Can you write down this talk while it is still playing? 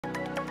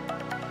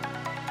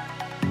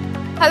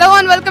Hello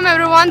and welcome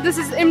everyone. This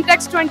is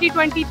IMTEX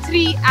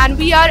 2023 and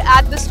we are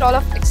at the stall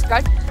of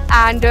XCut,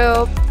 and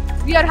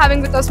we are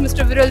having with us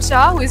Mr. Viral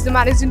Shah, who is the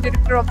managing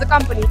director of the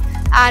company.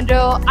 And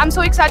I'm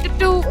so excited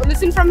to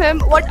listen from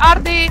him. What are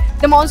they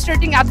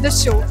demonstrating at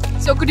this show?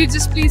 So could you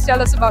just please tell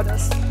us about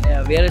us?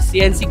 We are a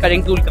CNC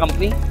cutting tool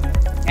company,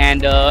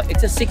 and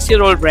it's a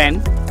 6-year-old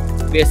brand.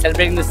 We are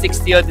celebrating the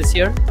 6th year this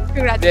year.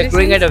 Congratulations. We are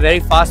growing at a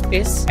very fast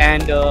pace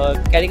and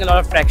getting a lot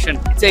of traction.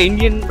 It's an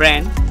Indian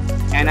brand,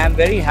 and I'm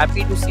very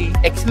happy to see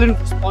excellent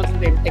response in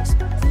the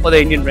IMTEX for the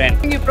Indian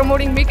brand. You're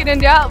promoting Make in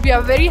India. We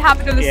are very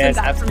happy to listen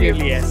to that from you.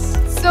 Yes.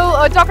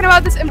 So talking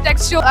about this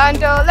IMTEX show,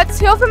 and let's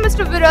hear from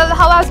Mr. Viral.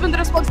 How has been the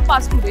response the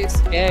past 2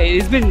 days? Yeah,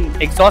 it's been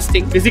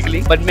exhausting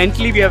physically, but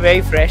mentally we are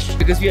very fresh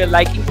because we are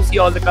liking to see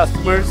all the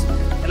customers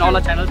and all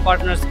our channel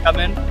partners come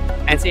in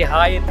and say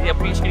hi, and they're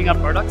appreciating our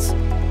products,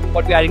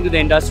 what we're adding to the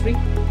industry.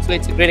 So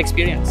it's a great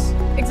experience.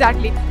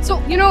 Exactly.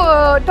 So,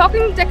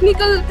 talking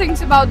technical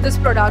things about this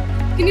product,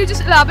 can you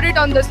just elaborate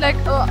on this, like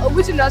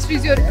which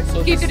industries you're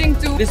catering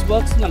to? This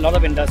works in a lot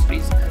of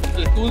industries.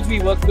 So the tools we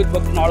work with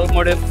work in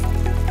automotive,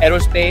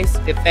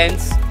 aerospace,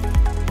 defense,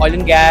 oil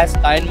and gas,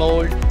 iron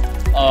mold,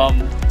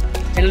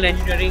 general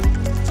engineering.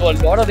 So a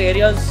lot of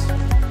areas,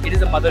 it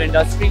is a mother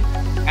industry,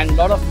 and a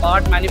lot of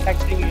part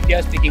manufacturing in India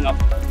is picking up.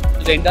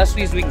 So the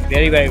industry is doing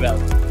very, very well.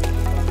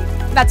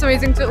 That's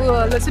amazing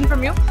to listen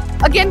from you.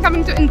 Again,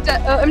 coming to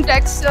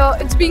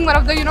IMTEX, it's being one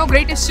of the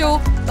greatest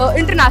show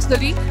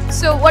internationally.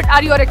 So what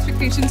are your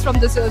expectations from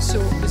this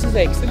show? This is an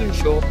excellent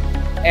show,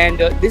 and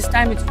this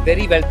time it's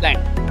very well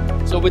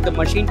planned. So with the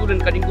machine tool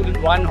and cutting tool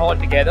in one hall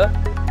together,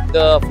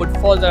 the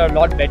footfalls are a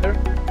lot better.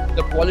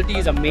 The quality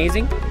is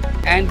amazing,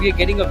 and we are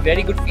getting a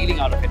very good feeling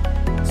out of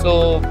it.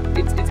 So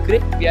it's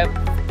great. We have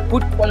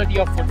good quality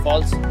of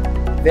footfalls,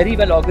 very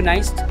well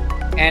organized,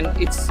 and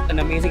it's an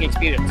amazing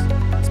experience.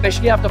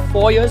 Especially after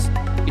 4 years,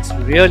 it's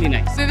really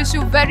nice. We wish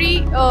you very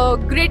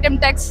great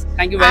IMTEX.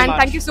 Thank you very much. And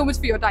thank you so much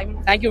for your time.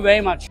 Thank you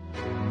very much.